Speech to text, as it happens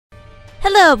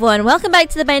Hello everyone, welcome back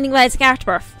to the Binding of Isaac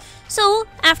Afterbirth. So,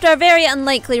 after a very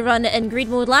unlikely run in greed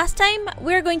mode last time,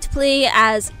 we're going to play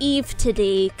as Eve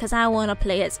today, because I want to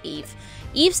play as Eve.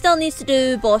 Eve still needs to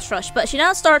do boss rush, but she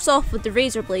now starts off with the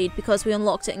razor blade because we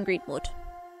unlocked it in greed mode.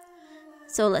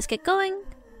 So let's get going.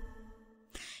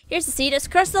 Here's the seed, it's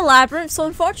Curse of the Labyrinth, so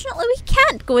unfortunately we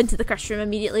can't go into the curse room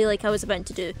immediately like I was about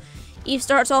to do. Eve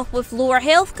starts off with lower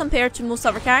health compared to most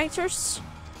other characters.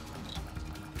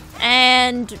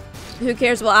 And who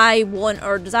cares what I want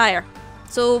or desire.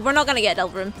 So we're not going to get a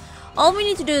Delve Room. All we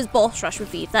need to do is boss rush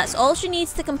with Eve. That's all she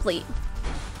needs to complete.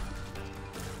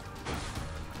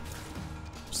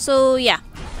 So yeah.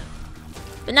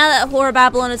 But now that Horror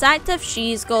Babylon is active,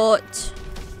 she's got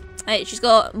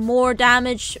more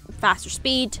damage, faster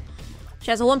speed. She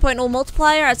has a 1.0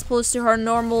 multiplier as opposed to her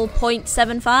normal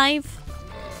 0.75.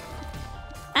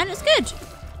 And it's good.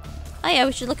 Oh yeah,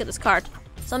 we should look at this card.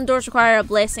 Some doors require a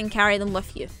blessing, carry them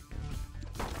with you.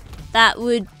 That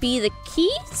would be the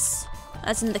keys?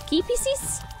 As in the key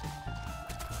pieces?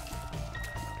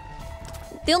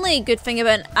 The only good thing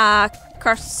about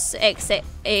Curse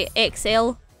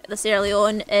XL this early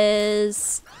on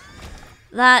is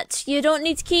that you don't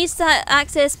need keys to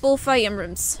access both item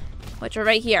rooms, which are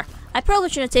right here. I probably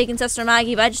shouldn't have taken Sister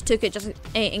Maggie, but I just took it just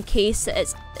in case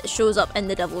it shows up in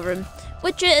the Devil Room,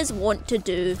 which it is wont to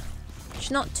do. Which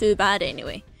is not too bad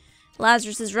anyway.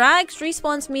 Lazarus's Rags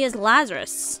respawns me as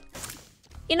Lazarus.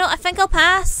 You know, I think I'll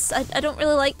pass. I don't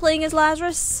really like playing as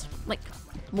Lazarus, like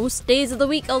most days of the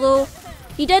week, although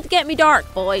he did get me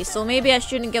Dark Boy, so maybe I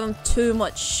shouldn't give him too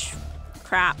much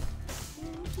crap.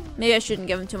 Maybe I shouldn't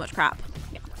give him too much crap.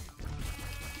 Yeah.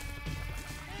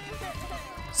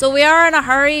 So we are in a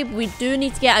hurry. We do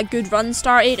need to get a good run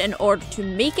started in order to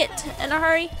make it in a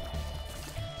hurry.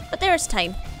 But there is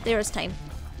time. There is time.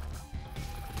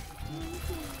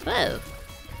 Whoa.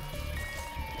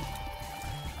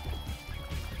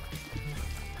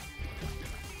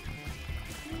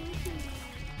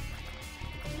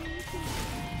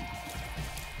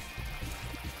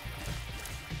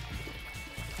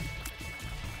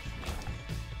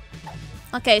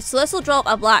 Okay, so this will drop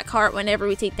a black heart whenever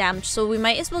we take damage, so we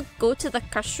might as well go to the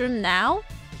curse room now.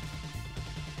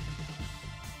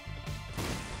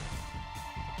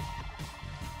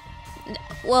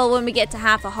 Well, when we get to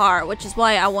half a heart, which is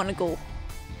why I want to go.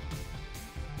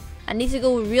 I need to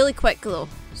go really quick though,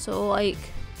 so like...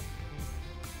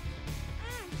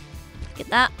 Get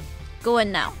that. Go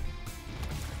in now.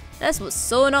 This was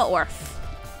so not worth.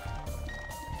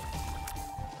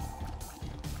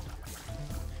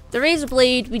 The razor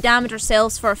blade, we damage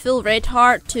ourselves for a full red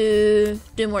heart to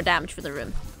do more damage for the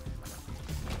room.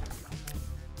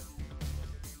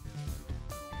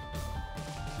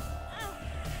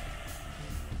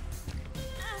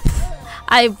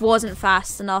 I wasn't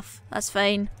fast enough, that's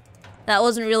fine. That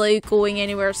wasn't really going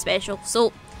anywhere special.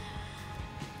 So,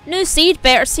 new seed,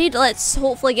 better seed, let's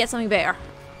hopefully get something better.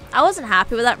 I wasn't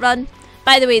happy with that run.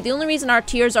 By the way, the only reason our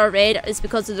tears are red is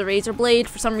because of the razor blade.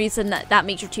 For some reason that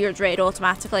makes your tears red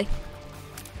automatically.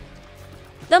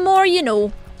 The more you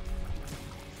know.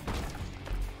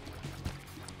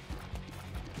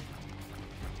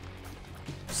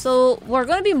 So we're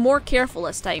going to be more careful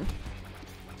this time.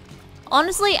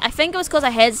 Honestly, I think it was because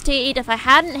I hesitated. If I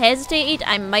hadn't hesitated,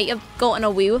 I might have gotten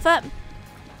away with it.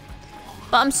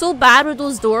 But I'm so bad with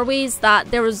those doorways that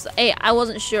I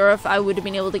wasn't sure if I would have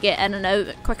been able to get in and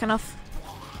out quick enough.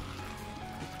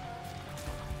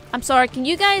 I'm sorry, can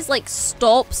you guys like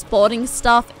stop spotting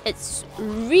stuff? It's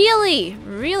really,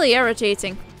 really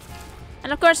irritating.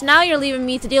 And of course now you're leaving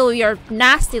me to deal with your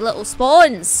nasty little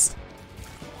spawns.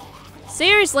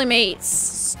 Seriously mates,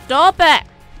 stop it.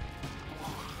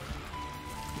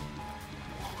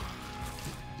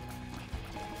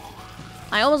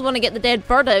 I almost want to get the dead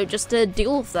bird out just to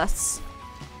deal with this.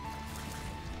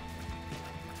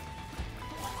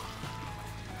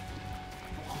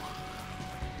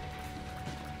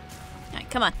 Alright,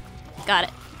 come on. Got it.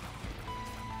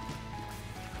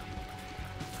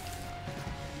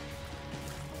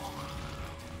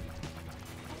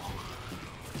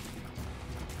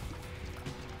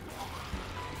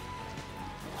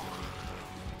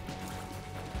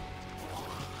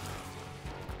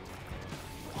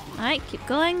 Alright, keep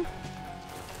going.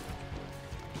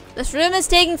 This room is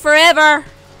taking forever.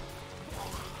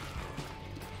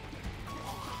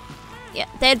 Yeah,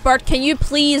 dead bird, can you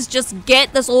please just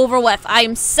get this over with? I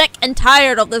am sick and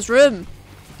tired of this room.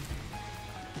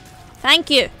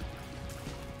 Thank you.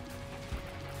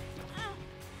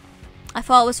 I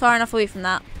thought it was far enough away from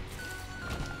that.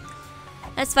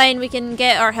 That's fine, we can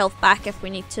get our health back if we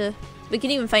need to. We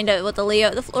can even find out what the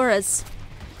layout of the floor is.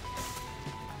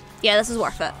 Yeah, this is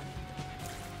worth it.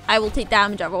 I will take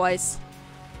damage otherwise.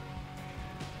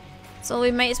 So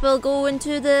we might as well go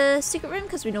into the secret room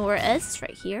because we know where it is. It's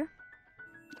right here.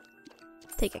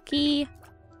 Take a key.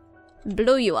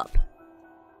 Blow you up.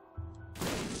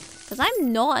 Because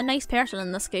I'm not a nice person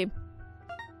in this game.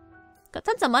 Got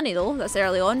tons of money though, that's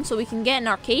early on, so we can get an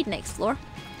arcade next floor.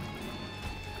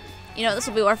 You know, this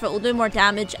will be worth it. We'll do more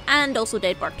damage and also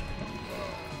dead bird.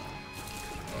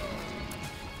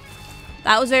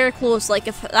 That was very close. Like,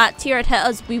 if that tier had hit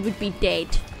us, we would be dead.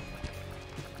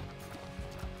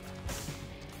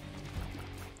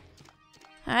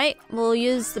 Alright, we'll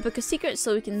use the Book of Secrets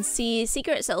so we can see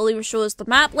secrets. It'll either show us the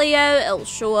map layout, it'll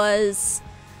show us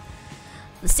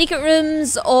the secret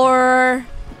rooms, or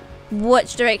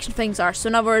which direction things are. So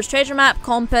in other words, treasure map,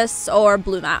 compass, or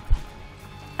blue map.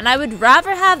 And I would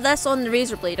rather have this on the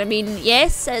Razor Blade. I mean,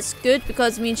 yes, it's good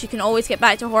because it means you can always get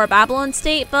back to Horror Babylon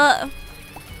state, but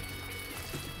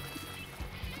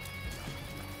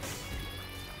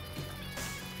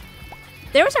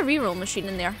there was a reroll machine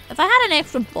in there. If I had an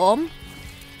extra bomb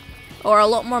or a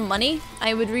lot more money,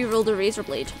 I would reroll the Razor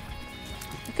Blade.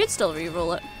 I could still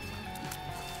reroll it.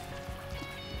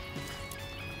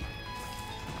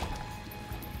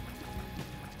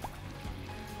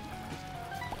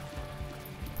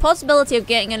 Possibility of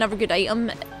getting another good item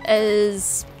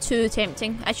is too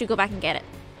tempting. I should go back and get it.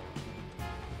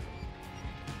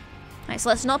 Alright, so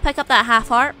let's not pick up that half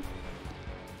heart.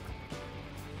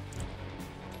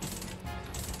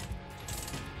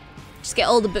 Just get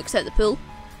all the books out of the pool.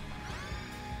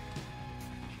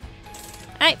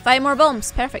 Alright, 5 more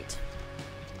bombs. Perfect.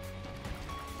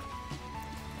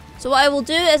 So what I will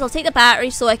do is I'll take the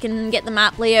battery so I can get the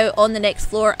map layout on the next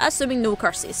floor, assuming no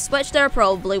curses, which there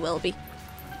probably will be.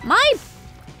 My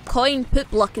coin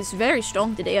poop luck is very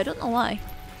strong today, I don't know why.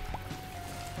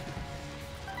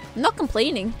 I'm not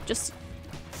complaining, just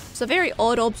it's a very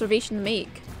odd observation to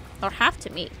make, or have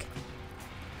to make.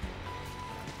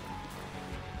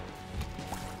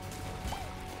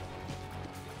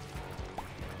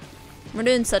 We're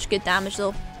doing such good damage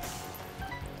though.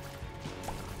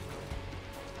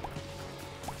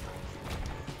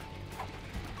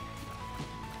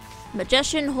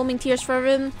 Magician, homing tears for a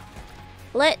room.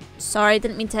 Sorry,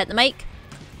 didn't mean to hit the mic.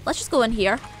 Let's just go in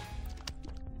here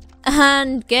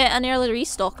and get an early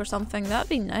restock or something. That'd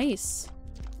be nice.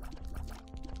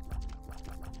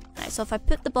 Alright, so if I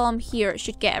put the bomb here, it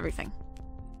should get everything.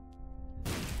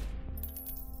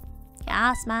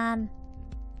 Yes, man.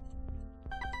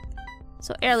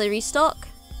 So early restock.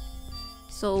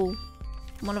 So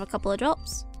one of a couple of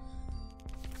drops.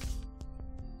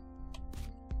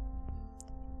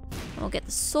 We'll get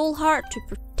the soul heart to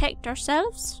protect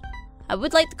ourselves. I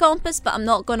would like the compass, but I'm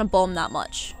not gonna bomb that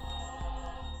much.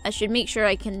 I should make sure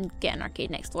I can get an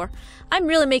arcade next door. I'm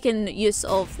really making use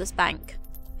of this bank.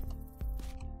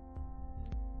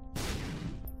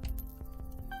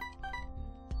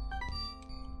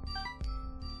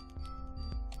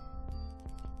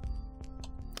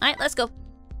 Alright, let's go.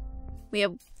 We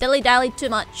have dilly-dallied too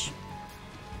much.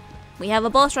 We have a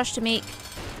boss rush to make.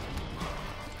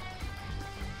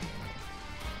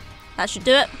 That should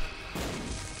do it.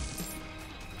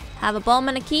 Have a bomb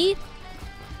and a key.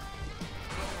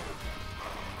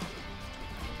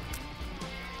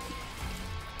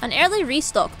 An early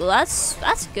restock though,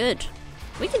 that's good.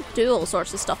 We can do all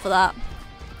sorts of stuff with that.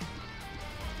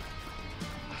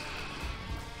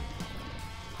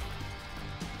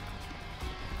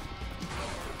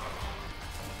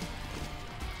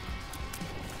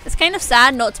 It's kind of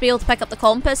sad not to be able to pick up the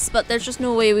compass, but there's just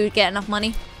no way we would get enough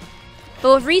money.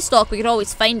 But with restock, we could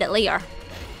always find it later.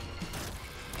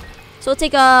 So we'll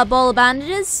take a ball of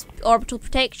bandages. Orbital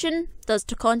protection. Does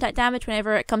to contact damage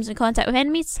whenever it comes in contact with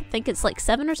enemies. I think it's like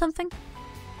 7 or something.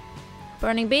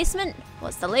 Burning basement.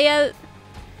 What's the layout?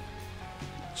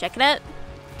 Check it out.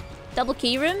 Double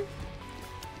key room.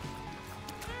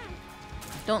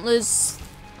 Don't lose...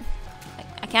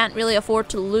 I can't really afford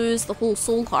to lose the whole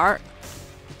soul heart.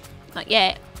 Not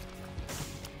yet.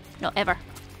 Not ever.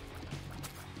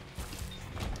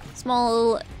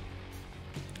 Small...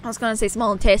 I was gonna say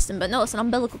small intestine, but no, it's an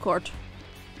umbilical cord.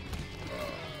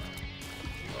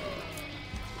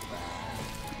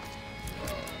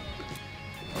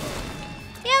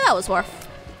 Yeah, that was worth.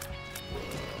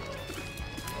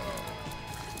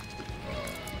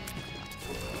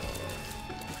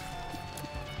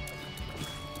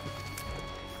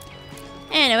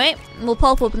 Anyway, we'll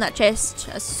pop open that chest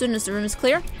as soon as the room is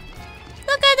clear.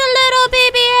 Look at the little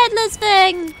baby headless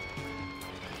thing!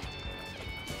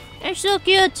 They're so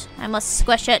cute. I must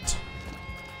squish it.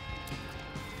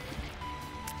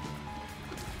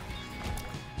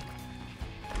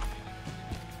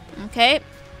 Okay.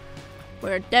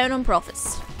 We're down on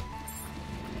profits.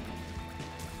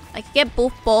 I could get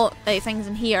both things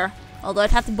in here, although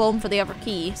I'd have to bomb for the other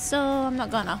key, so I'm not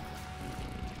gonna.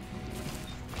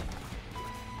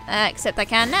 Except I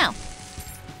can now.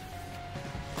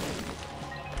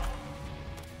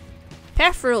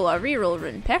 Perf-roll, a reroll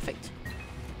rune. Perfect.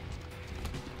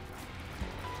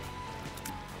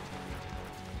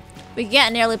 We can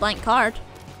get an early blank card.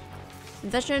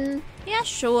 Vision. Yeah,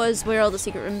 show us where all the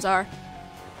secret rooms are.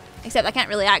 Except I can't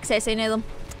really access any of them.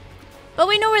 But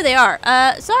we know where they are.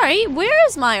 Sorry, where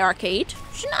is my arcade?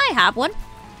 Shouldn't I have one?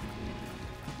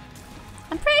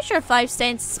 I'm pretty sure 5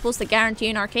 cents is supposed to guarantee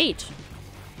an arcade.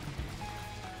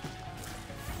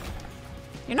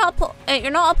 You're not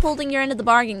upholding your end of the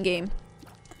bargain, game.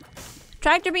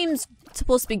 Tractor beam's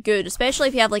supposed to be good, especially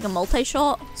if you have like a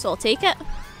multi-shot, so I'll take it.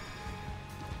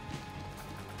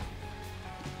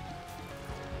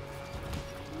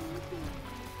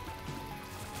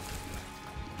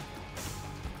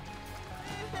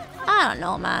 I don't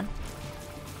know, man.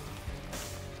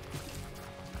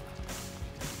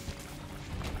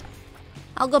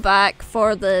 I'll go back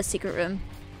for the secret room.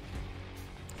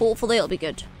 Hopefully it'll be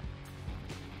good.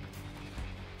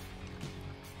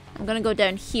 I'm gonna go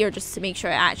down here just to make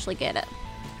sure I actually get it.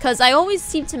 Because I always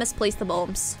seem to misplace the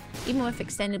bombs. Even with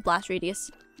extended blast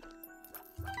radius.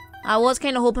 I was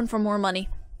kind of hoping for more money.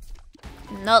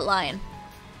 Not lying.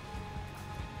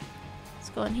 Let's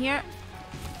go in here.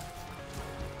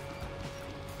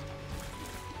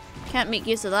 Can't make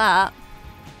use of that.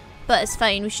 But it's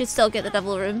fine, we should still get the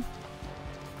devil room.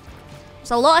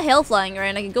 There's a lot of health lying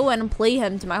around. I could go in and play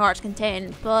him to my heart's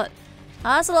content, but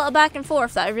that's a lot of back and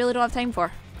forth that I really don't have time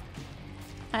for.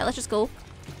 Alright, let's just go.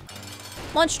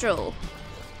 Monstro.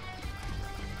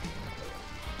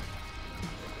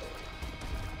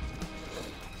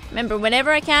 Remember,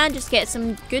 whenever I can, just get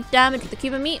some good damage with the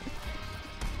cube of meat.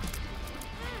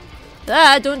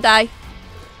 Ah, don't die.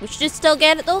 We should still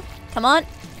get it though. Come on.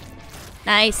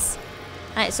 Nice.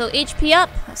 Alright, so HP up.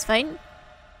 That's fine.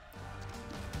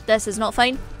 This is not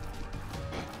fine.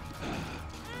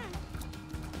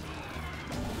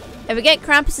 If we get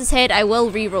Krampus's head, I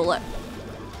will re-roll it.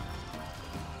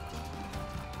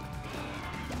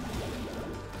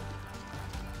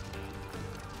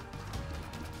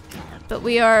 But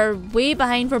we are way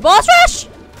behind for boss rush!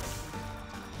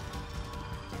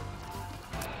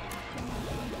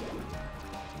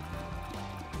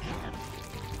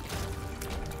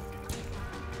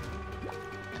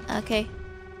 Okay.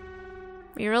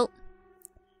 Reroll.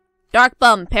 Dark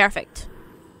Bum, perfect.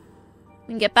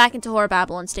 We can get back into Horror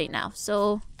Babylon state now,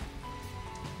 so...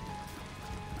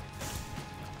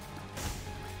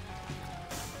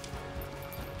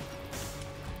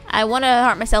 I want to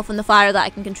hurt myself in the fire that I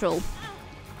can control.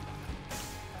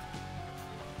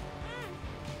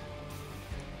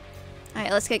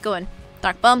 Alright, let's get going.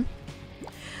 Dark Bum.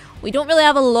 We don't really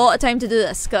have a lot of time to do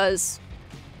this, because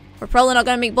we're probably not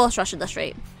going to make boss rush at this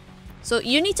rate. So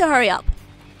you need to hurry up.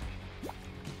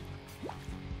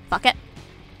 Fuck it.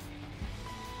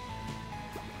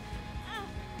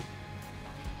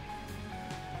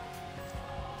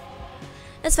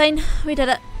 It's fine. We did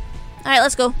it. Alright,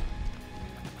 let's go.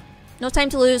 No time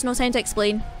to lose, no time to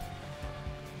explain.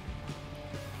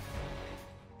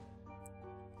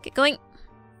 Get going.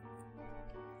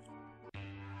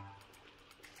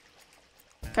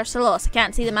 Cursor lost. I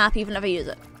can't see the map even if I use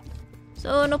it.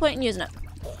 So no point in using it.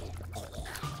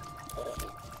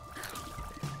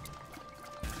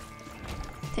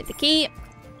 Take the key.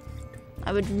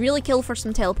 I would really kill for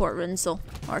some teleport runes though.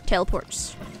 Or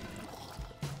teleports.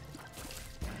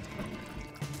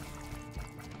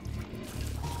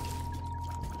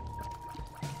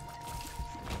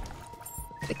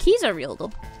 The keys are real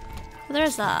though. Well,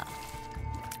 there's that.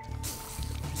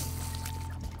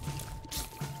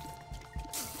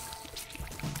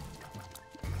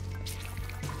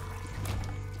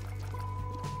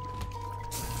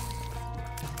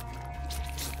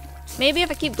 Maybe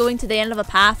if I keep going to the end of a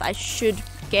path, I should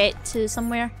get to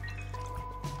somewhere.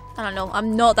 I don't know.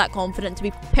 I'm not that confident, to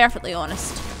be perfectly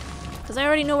honest. Because I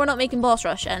already know we're not making boss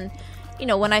rush. And, you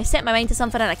know, when I set my mind to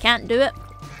something and I can't do it,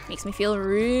 it makes me feel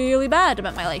really bad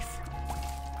about my life.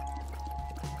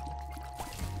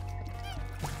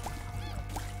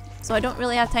 So I don't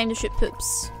really have time to shoot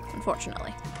poops,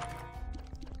 unfortunately.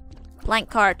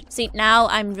 Blank card. See, now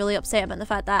I'm really upset about the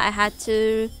fact that I had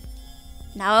to...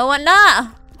 Now I want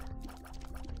that!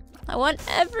 I want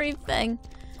everything.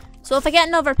 So if I get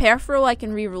another perf-roll, I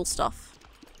can reroll stuff.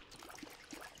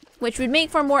 Which would make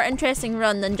for a more interesting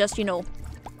run than just, you know...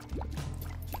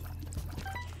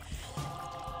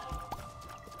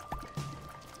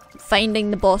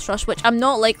 finding the boss rush, which I'm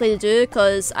not likely to do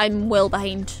because I'm well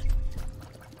behind.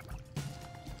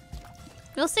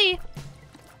 We'll see.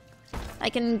 I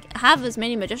can have as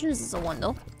many magicians as I want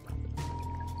though.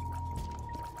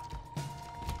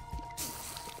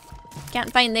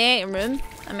 Can't find the item room.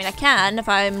 I mean, I can if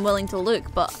I'm willing to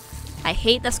look, but I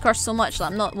hate this curse so much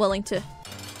that I'm not willing to.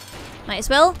 Might as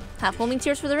well have homing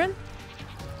tears for the room.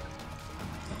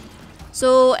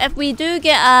 So if we do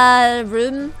get a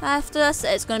room after this,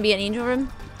 it's going to be an angel room.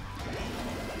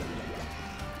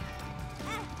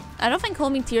 I don't think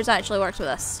homing tears actually works with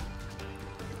this.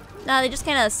 Nah, they just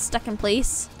kind of stuck in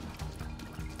place.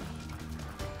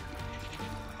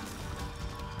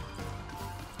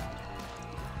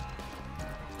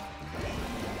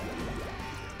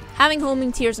 Having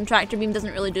homing tears and tractor beam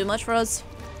doesn't really do much for us.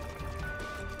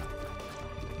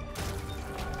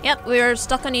 Yep, we're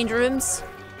stuck on angel rooms.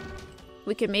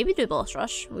 We could maybe do boss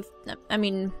rush. I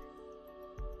mean,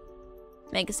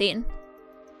 Mega Satan.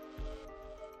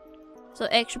 So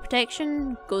extra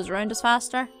protection goes around us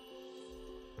faster.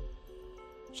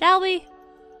 Shall we?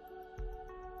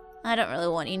 I don't really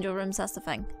want angel rooms, that's the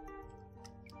thing.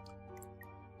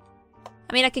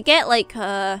 I mean, I could get like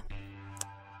I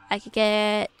could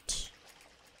get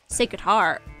Sacred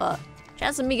Heart, but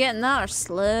chances of me getting that are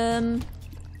slim.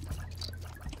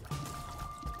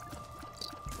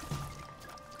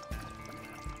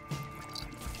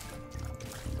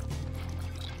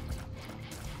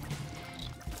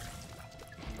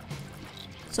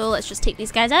 So let's just take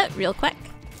these guys out real quick.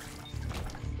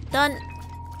 Done.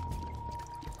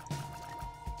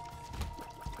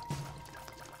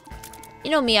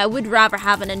 You know me, I would rather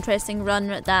have an interesting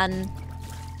run than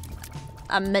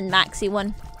a min-maxy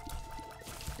one.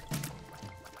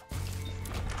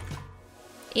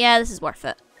 Yeah, this is worth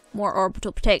it. More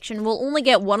orbital protection. We'll only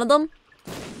get one of them,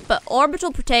 but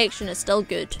orbital protection is still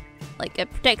good. Like,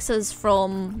 it protects us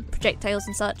from projectiles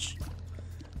and such.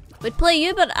 Would play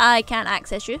you, but I can't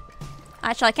access you.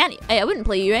 Actually, I can't. I wouldn't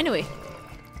play you anyway.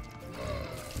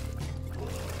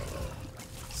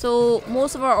 So,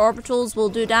 most of our orbitals will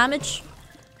do damage.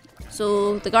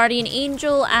 So, the Guardian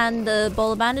Angel and the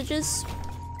Ball of Bandages.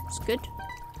 It's good.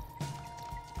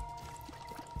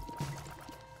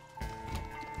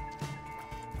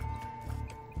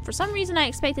 For some reason, I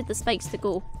expected the spikes to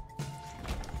go.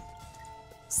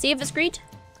 See if it's greed.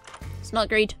 It's not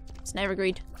greed. It's never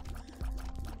greed.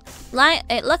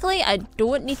 Luckily, I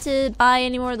don't need to buy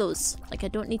any more of those. Like, I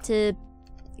don't need to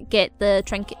get the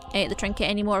trinket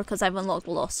anymore because I've unlocked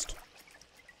the Lost.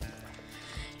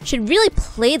 Should really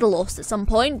play the Lost at some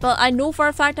point, but I know for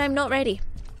a fact I'm not ready.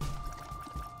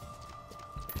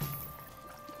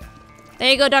 There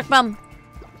you go, Dark Bum.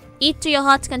 Eat to your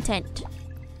heart's content.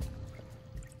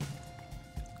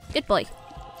 Good boy.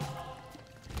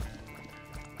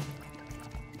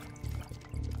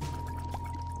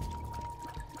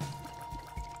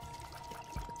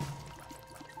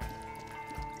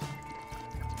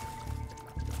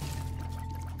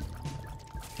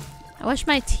 I wish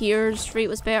my tears rate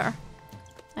was better.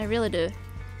 I really do.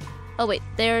 Oh wait,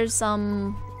 there's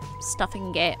some stuff I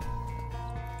can get.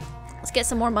 Let's get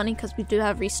some more money because we do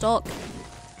have restock.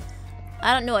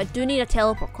 I don't know, I do need a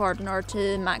teleport card in order to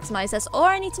maximize this. Or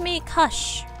I need to make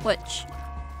Hush, which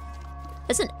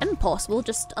isn't impossible,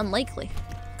 just unlikely.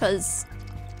 Because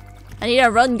I need a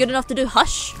run good enough to do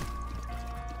Hush.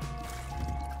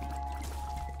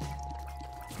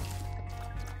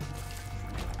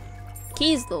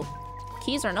 Keys though.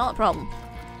 Keys are not a problem.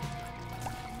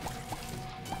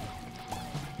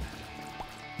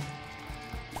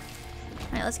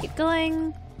 Alright, let's keep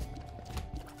going.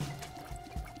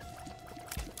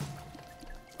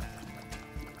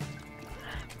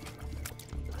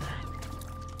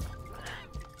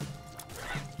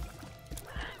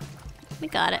 We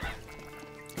got it.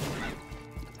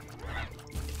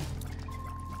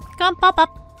 Come on, pop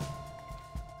up.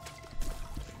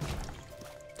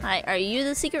 Alright, are you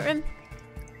the secret room?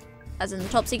 As in the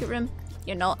top secret room?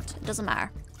 You're not. It doesn't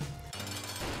matter.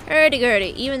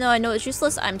 Hurdy-gurdy. Even though I know it's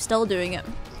useless, I'm still doing it.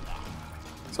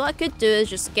 So what I could do is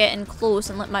just get in close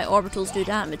and let my orbitals do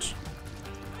damage.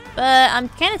 But I'm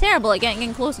kind of terrible at getting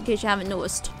in close in case you haven't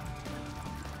noticed.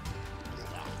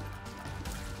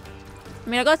 I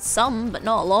mean, I got some, but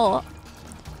not a lot.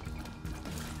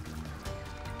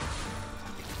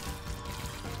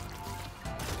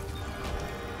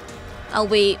 I'll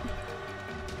wait.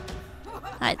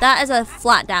 Alright, that is a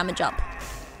flat damage up.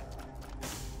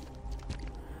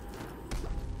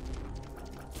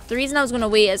 The reason I was going to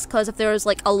wait is because if there was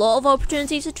like a lot of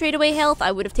opportunities to trade away health,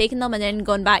 I would have taken them and then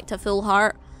gone back to full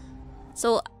heart.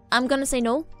 So I'm going to say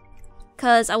no.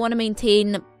 Because I want to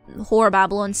maintain Whore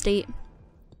Babylon state.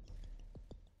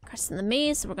 Pressing the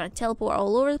maze, so we're gonna teleport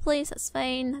all over the place. That's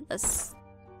fine. This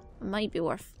might be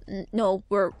worth. No,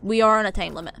 we are on a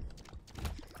time limit.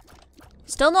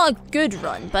 Still not a good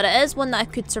run, but it is one that I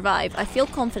could survive. I feel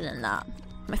confident in that.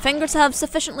 My fingers have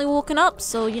sufficiently woken up,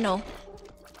 so you know.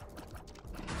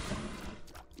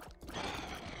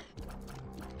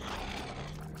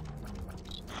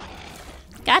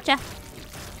 Gotcha.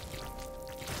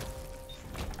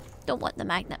 Don't want the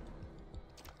magnet.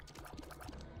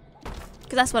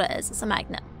 Because that's what it is. It's a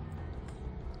magnet.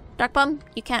 Dark Bum,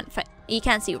 you can't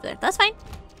see over there. That's fine.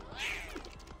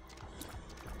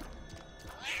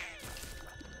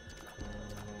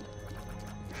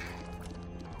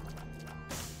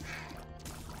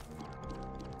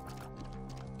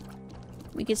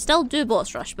 We could still do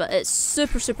boss rush, but it's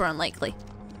super, super unlikely.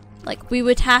 Like, we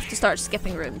would have to start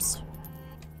skipping rooms.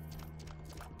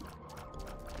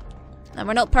 And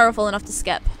we're not powerful enough to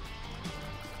skip.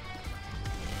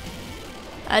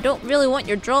 I don't really want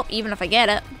your drop, even if I get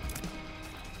it.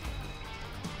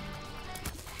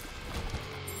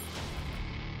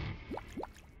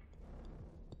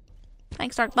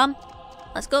 Thanks, Dark Bum.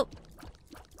 Let's go.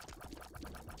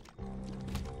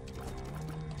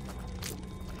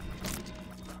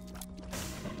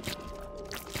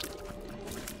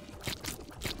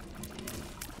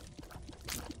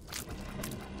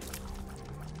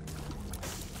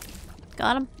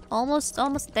 Got him.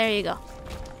 Almost. There you go.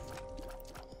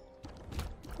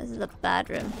 This is a bad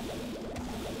room.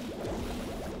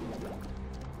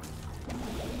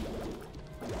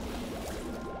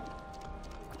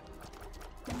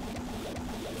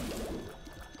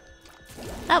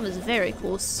 That was very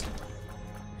close.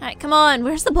 Alright, come on.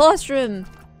 Where's the boss room?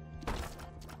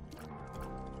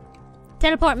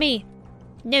 Teleport me.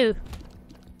 No.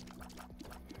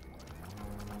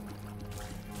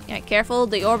 Alright, careful.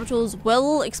 The orbitals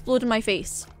will explode in my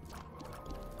face.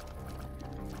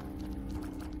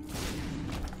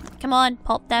 Come on,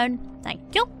 pop down.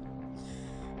 Thank you.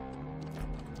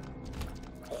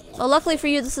 Well, luckily for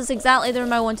you, this is exactly the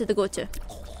room I wanted to go to.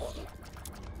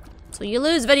 So you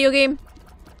lose, video game.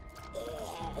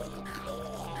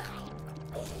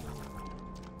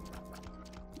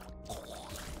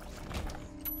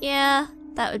 Yeah,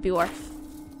 that would be worth.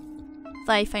 If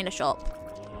I find a shop.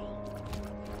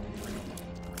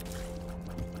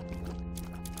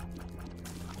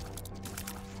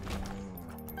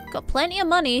 Got plenty of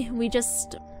money, we're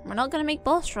not gonna make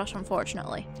boss rush,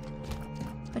 unfortunately.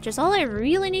 Which is all I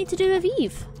really need to do with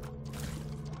Eve.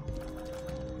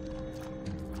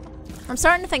 I'm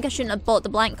starting to think I shouldn't have bought the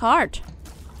blank card.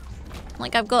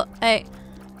 Like,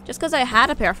 just because I had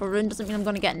a powerful rune doesn't mean I'm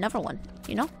gonna get another one,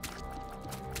 you know?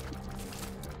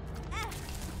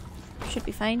 Should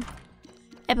be fine.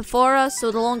 Before us,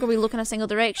 so the longer we look in a single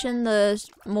direction, the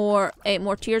more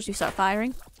tiers we start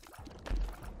firing.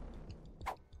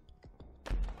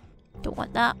 Don't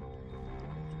want that.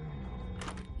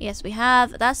 Yes, we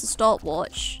have. That's the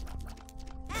stopwatch.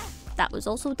 That was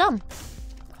also dumb.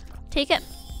 Take it.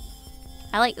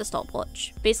 I like the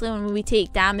stopwatch. Basically, when we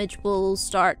take damage, we'll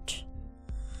slow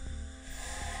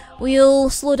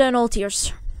down all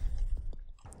tiers.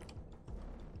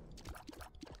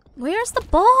 Where's the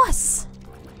boss?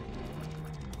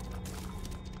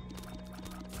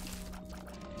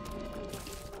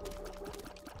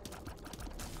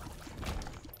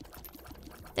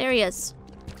 There he is.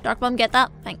 Dark Bum, get that?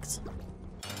 Thanks.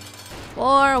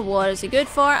 For what is he good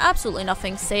for? Absolutely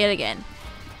nothing. Say it again.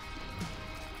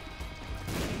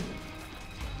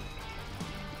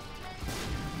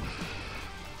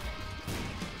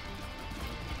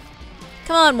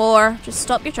 Come on, more. Just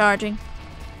stop your charging.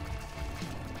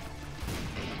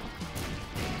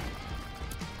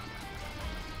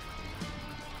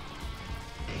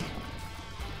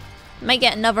 Might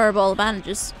get another ball of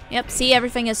bandages. Yep, see,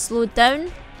 everything is slowed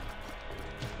down.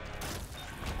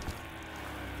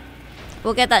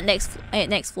 We'll get that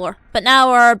next floor. But now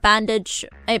our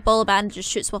ball of bandages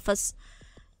shoots with us.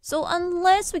 So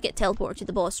unless we get teleported to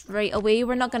the boss right away,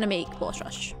 we're not going to make boss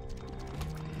rush.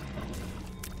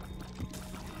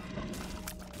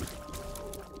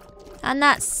 And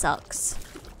that sucks.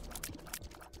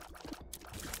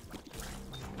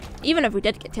 Even if we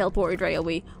did get teleported right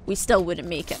away, we still wouldn't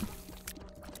make it.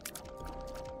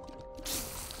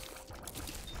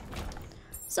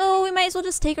 So we might as well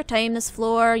just take our time this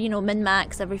floor, you know,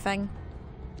 min-max everything.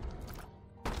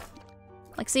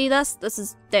 Like, see this? This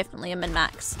is definitely a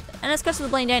min-max. And it's Curse of the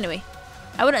Blind anyway.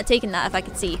 I wouldn't have taken that if I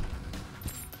could see.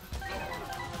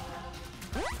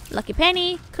 Lucky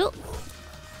penny. Cool.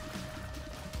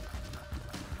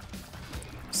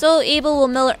 So Abel will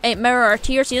mirror our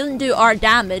tiers. He doesn't do our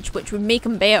damage, which would make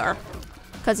him better.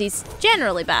 Because he's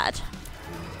generally bad.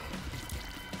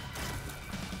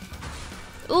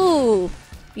 Ooh,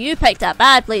 you picked a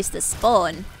bad place to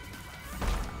spawn.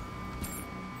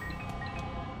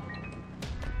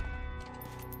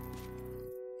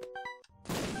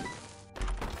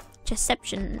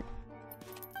 Deception.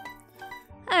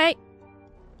 Alright.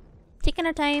 Taking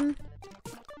our time.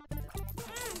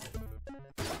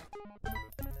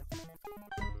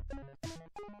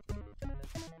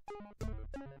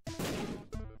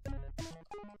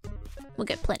 We'll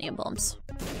get plenty of bombs.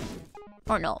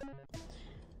 Or not.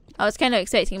 I was kind of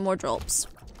expecting more drops.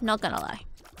 Not gonna lie.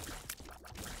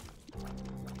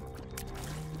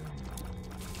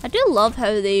 I do love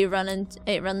how they run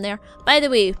there. By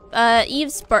the way,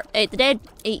 Eve's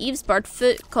bird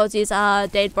foot causes a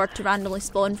dead bird to randomly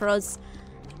spawn for us,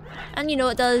 and you know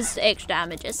it does extra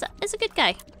damage. It's a good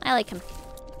guy. I like him.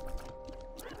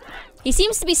 He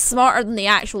seems to be smarter than the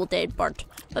actual dead bird,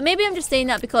 but maybe I'm just saying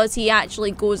that because he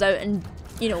actually goes out and,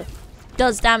 you know,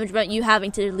 does damage without you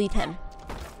having to lead him.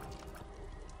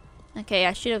 Okay,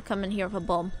 I should have come in here with a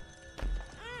bomb.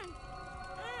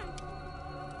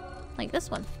 Like this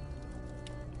one.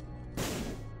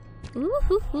 Ooh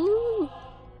hoo hoo.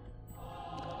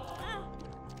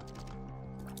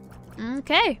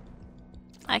 Okay.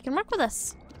 I can work with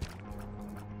this.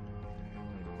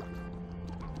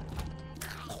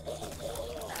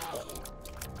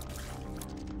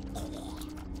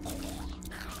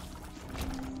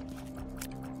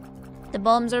 The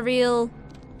bombs are real.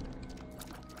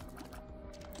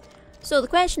 So the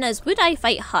question is, would I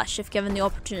fight Hush if given the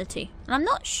opportunity? And I'm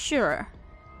not sure.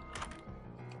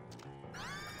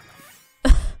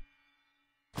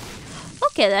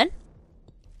 Okay then.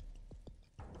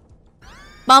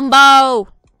 Bumbo!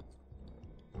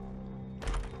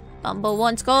 Bumbo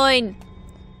wants coin.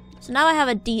 So now I have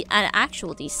an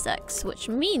actual D6, which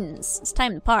means it's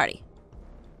time to party.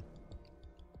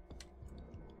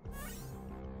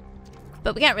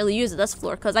 But we can't really use it this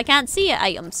floor because I can't see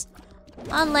items.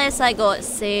 Unless I got,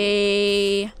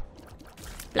 say,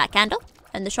 black candle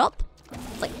in the shop.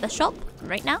 Like the shop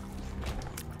right now.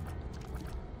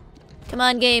 Come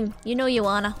on, game. You know you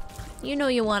wanna. You know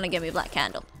you wanna give me black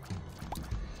candle.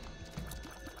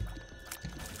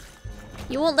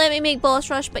 You won't let me make boss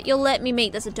rush, but you'll let me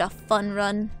make this into a fun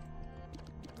run.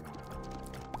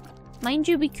 Mind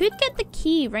you, we could get the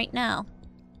key right now.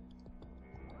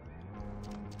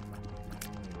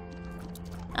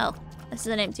 Oh, this is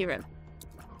an empty room.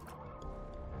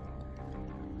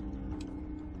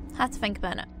 Have to think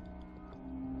about it.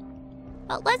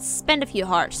 Well, let's spend a few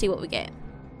hearts, see what we get.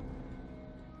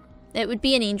 It would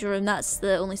be an angel room, that's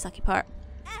the only sucky part.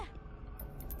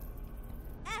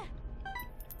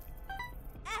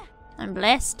 I'm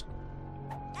blessed.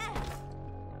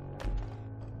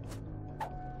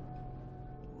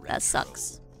 That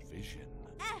sucks.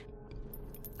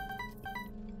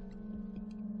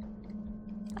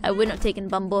 I wouldn't have taken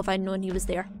Bumbo if I'd known he was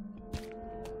there.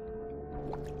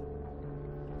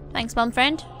 Thanks, bum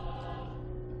friend.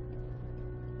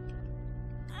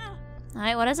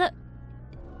 Alright, what is it?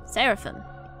 Seraphim.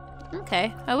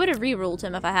 Okay, I would have re-rolled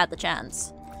him if I had the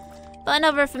chance. But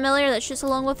another familiar that shoots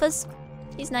along with us.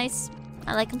 He's nice.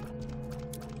 I like him.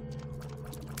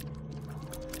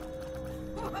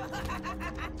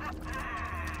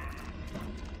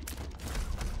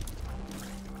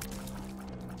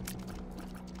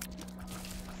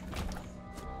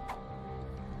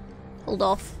 Hold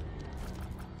off.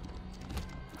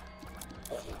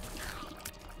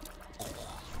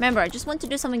 Remember, I just want to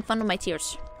do something fun with my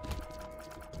tears.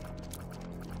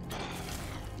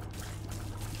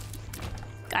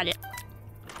 Got it.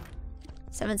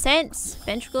 7 cents.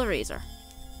 Ventricle razor.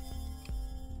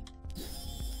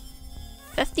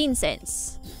 15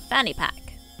 cents. Fanny pack.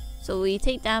 So we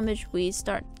take damage, we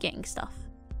start getting stuff.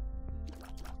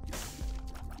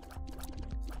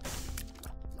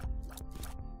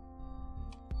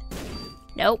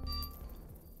 Nope.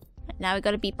 Now we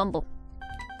gotta beat Bumble.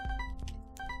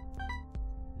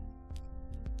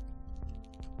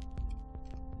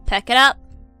 Pick it up.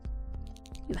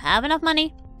 You have enough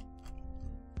money.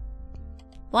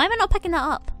 Why am I not picking that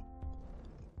up?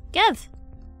 Give.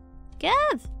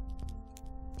 Give.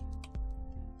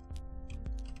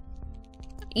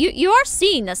 You are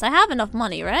seeing this. I have enough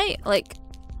money, right? Like.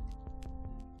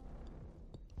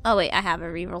 Oh wait, I have a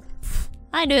reroll.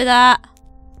 I knew that.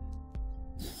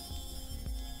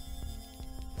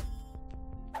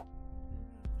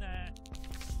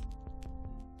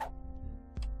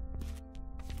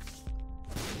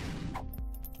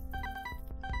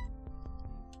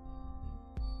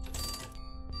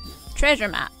 Treasure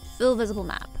map. Full visible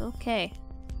map. Okay.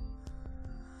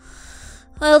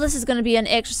 Well, this is going to be an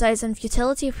exercise in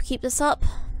futility if we keep this up.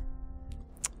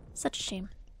 Such a shame.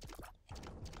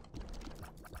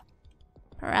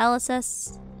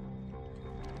 Paralysis.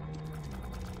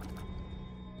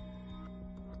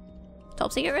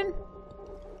 Top secret room?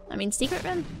 I mean secret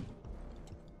room?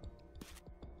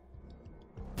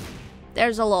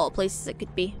 There's a lot of places it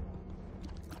could be.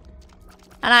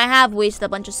 And I have wasted a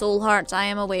bunch of soul hearts, I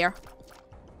am aware.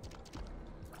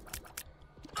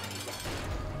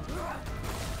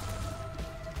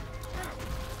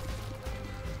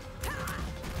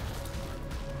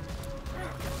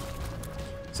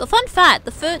 So fun fact,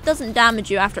 the foot doesn't damage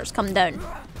you after it's come down.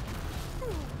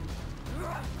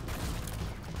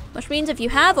 Which means if you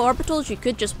have orbitals, you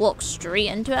could just walk straight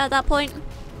into it at that point.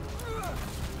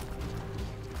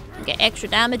 And get extra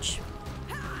damage.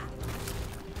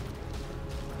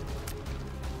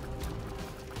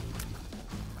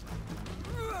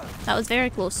 That was very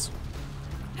close.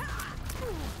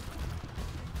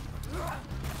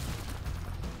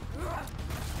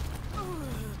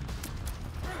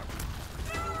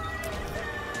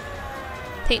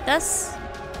 Take this.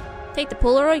 Take the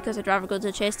Polaroid because I'd rather go to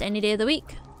the chest any day of the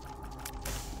week.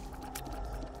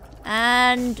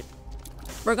 And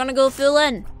we're gonna go full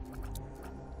in.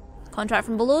 Contract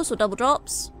from below, so double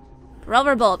drops.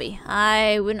 Brother Bobby.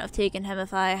 I wouldn't have taken him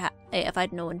if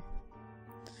I'd known.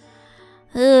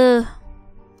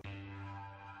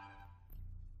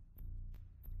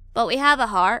 But we have a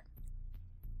heart.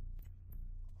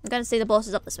 I'm gonna say the boss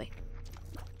is up this way.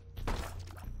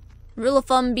 Rule of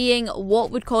thumb being, what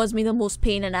would cause me the most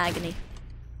pain and agony?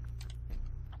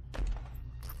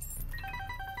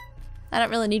 I don't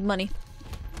really need money.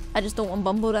 I just don't want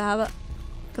Bumbo to have it.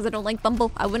 Because I don't like Bumbo.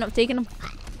 I wouldn't have taken him.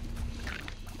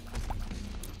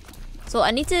 So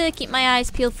I need to keep my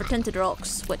eyes peeled for tinted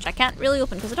rocks, which I can't really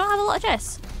open because I don't have a lot of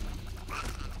chests.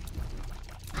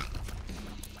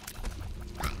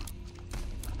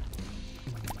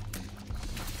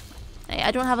 Hey,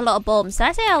 I don't have a lot of bombs. Did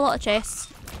I say a lot of chests?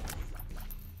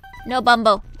 No,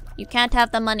 Bumbo. You can't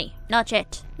have the money. Not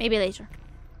yet. Maybe later.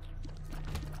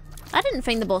 I didn't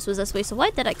think the boss was this way, so why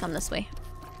did I come this way?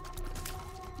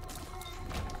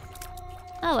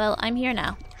 Oh well, I'm here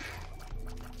now.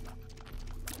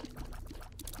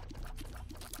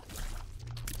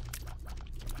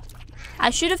 I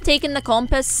should have taken the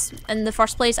compass in the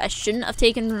first place. I shouldn't have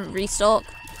taken restock.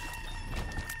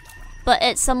 But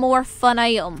it's a more fun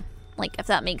item. Like, if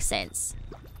that makes sense.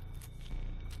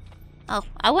 Oh,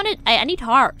 I need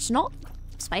hearts, not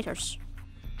spiders.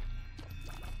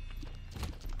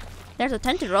 There's a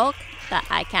tinted rock that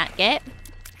I can't get.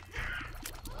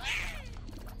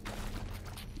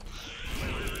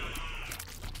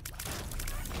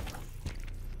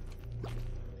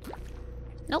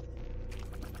 Nope.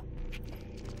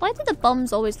 Why do the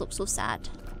bums always look so sad?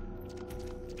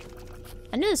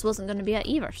 I knew this wasn't going to be it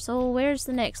either, so where's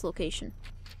the next location?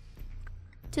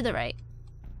 To the right.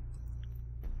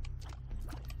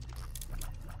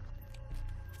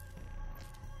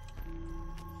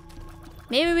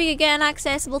 Maybe we could get an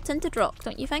accessible tinted rock,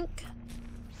 don't you think?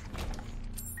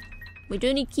 We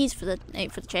do need keys for the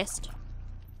chest.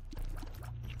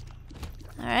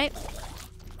 Alright.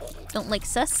 Don't like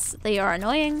sis. They are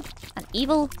annoying and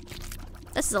evil.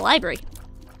 This is a library.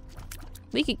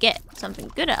 We could get something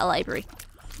good at a library.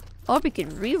 Or we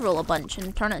could re-roll a bunch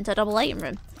and turn it into a double item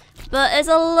room. But it's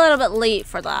a little bit late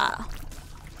for that.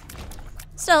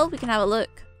 Still, we can have a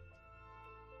look.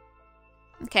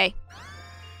 Okay.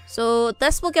 So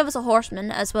this will give us a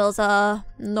horseman as well as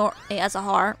a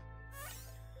heart.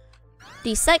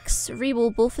 D6, re-roll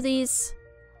both of these.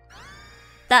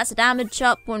 That's a damage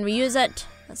up when we use it.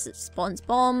 As it spawns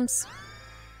bombs.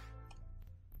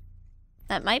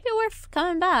 That might be worth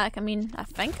coming back. I mean, I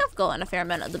think I've gotten a fair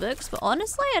amount of the books, but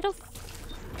honestly, I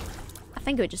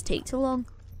think it would just take too long.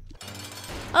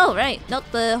 Oh, right. Not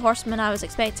the horseman I was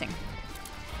expecting.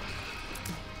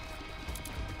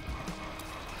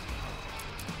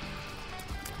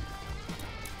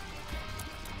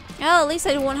 Well, at least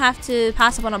I won't have to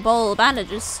pass up on a ball of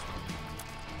bandages.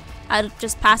 I'd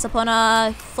just pass up on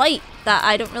a flight that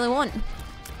I don't really want.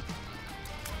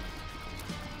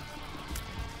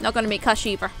 Not gonna make Kush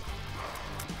either.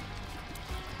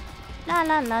 La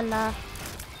la la la.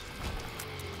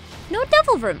 No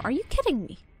devil room, are you kidding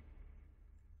me?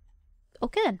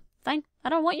 Okay then, fine. I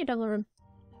don't want your devil room.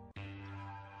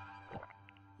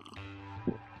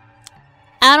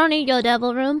 I don't need your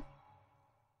devil room.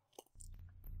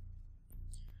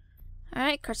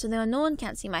 Alright, Curse of the Unknown,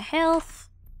 can't see my health.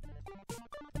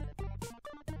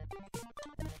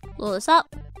 Blow this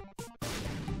up.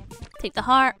 Take the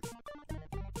heart.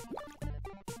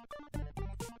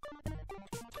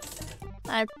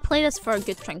 I'd play this for a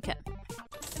good trinket.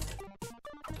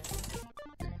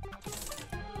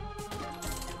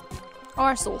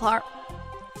 Or a soul heart.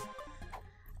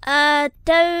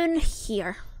 Down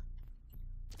here.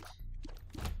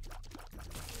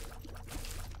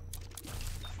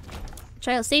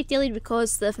 Child safety lead would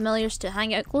cause the familiars to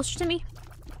hang out closer to me.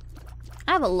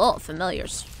 I have a lot of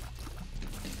familiars.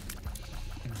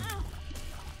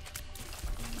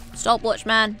 Stopwatch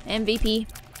man, MVP.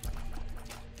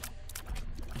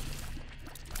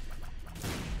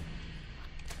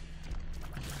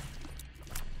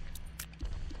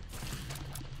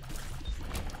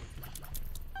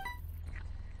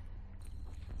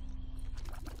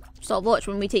 Stopwatch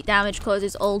when we take damage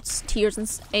causes all tiers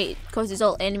and causes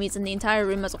all enemies in the entire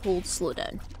room as a whole to slow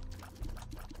down.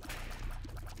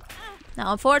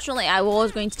 Now, unfortunately, I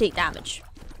was going to take damage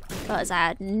because I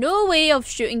had no way of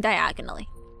shooting diagonally.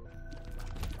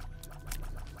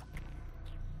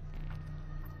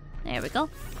 There we go.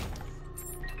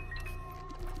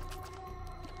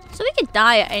 So we could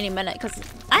die at any minute because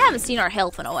I haven't seen our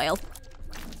health in a while.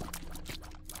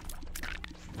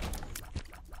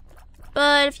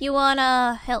 But if you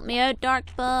wanna help me out,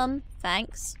 Dark Bum,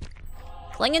 thanks.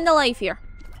 Clinging to life here.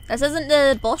 This isn't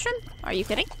the boss room? Are you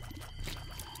kidding?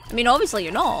 I mean, obviously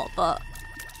you're not, but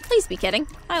please be kidding.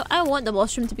 I want the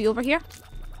boss room to be over here.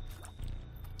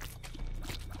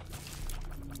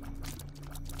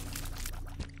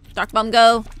 Dark Bum,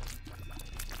 go.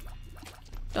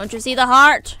 Don't you see the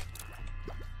heart?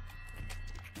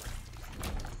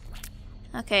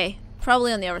 Okay,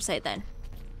 probably on the other side then.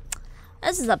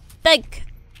 This is a big,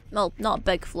 well, not a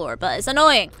big floor, but it's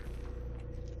annoying.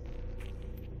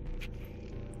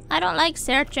 I don't like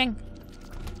searching.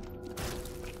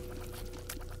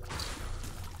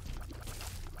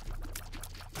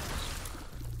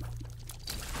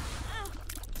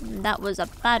 That was a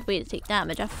bad way to take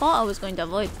damage. I thought I was going to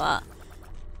avoid that.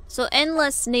 So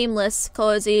endless nameless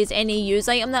causes any use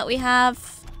item that we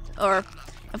have, or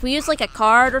if we use like a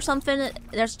card or something,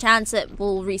 there's a chance it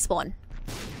will respawn.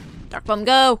 Dark Bum,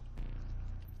 go!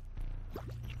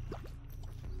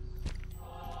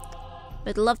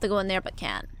 Would love to go in there but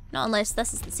can't. Not unless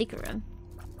this is the secret room.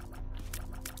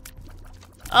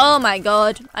 Oh my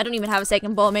god. I don't even have a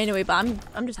second bomb anyway, but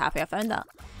I'm just happy I found that.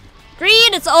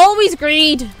 Greed! It's always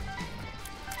greed!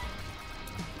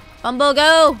 Bumbo,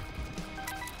 go!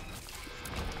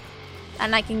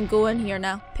 And I can go in here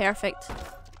now. Perfect.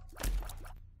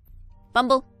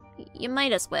 Bumble, you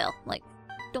might as well. Like,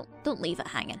 don't leave it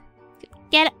hanging.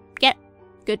 Get it! Get it!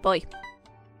 Good boy.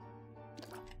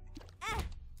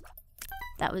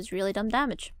 That was really dumb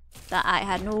damage that I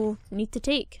had no need to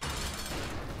take.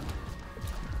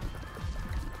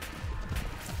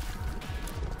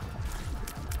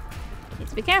 Need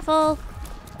to be careful.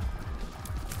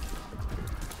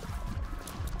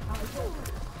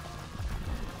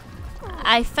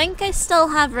 I think I still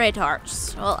have red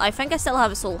hearts. Well, I think I still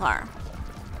have a soul heart.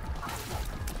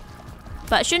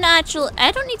 But I shouldn't actually...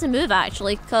 I don't need to move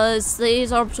actually, because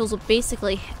these orbitals will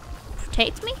basically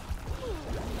protect me.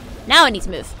 Now I need to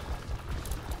move.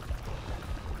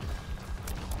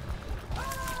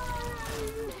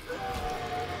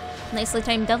 Nicely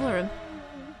timed devil room.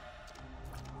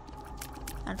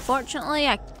 Unfortunately,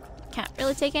 I can't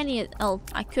really take any... Oh,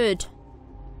 I could.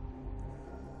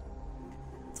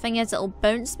 The thing is, it'll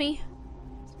bounce me.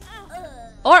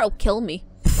 Or it'll kill me.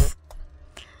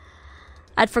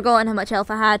 I'd forgotten how much health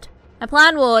I had. My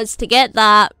plan was to get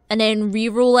that and then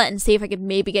re-roll it and see if I could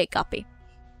maybe get Guppy.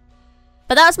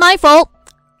 But that's my fault.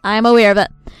 I'm aware of it.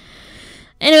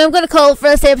 Anyway, I'm going to call for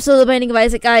this episode of The Binding of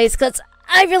Isaac, guys, because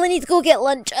I really need to go get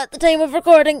lunch at the time of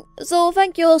recording. So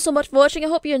thank you all so much for watching. I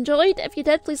hope you enjoyed. If you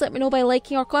did, please let me know by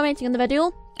liking or commenting on the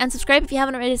video. And subscribe if you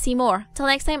haven't already to see more. Till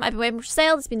next time, I've been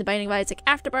WebmistressL. This has been The Binding of Isaac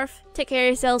Afterbirth. Take care of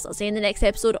yourselves. I'll see you in the next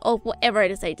episode of whatever I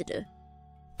decide to do.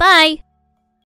 Bye!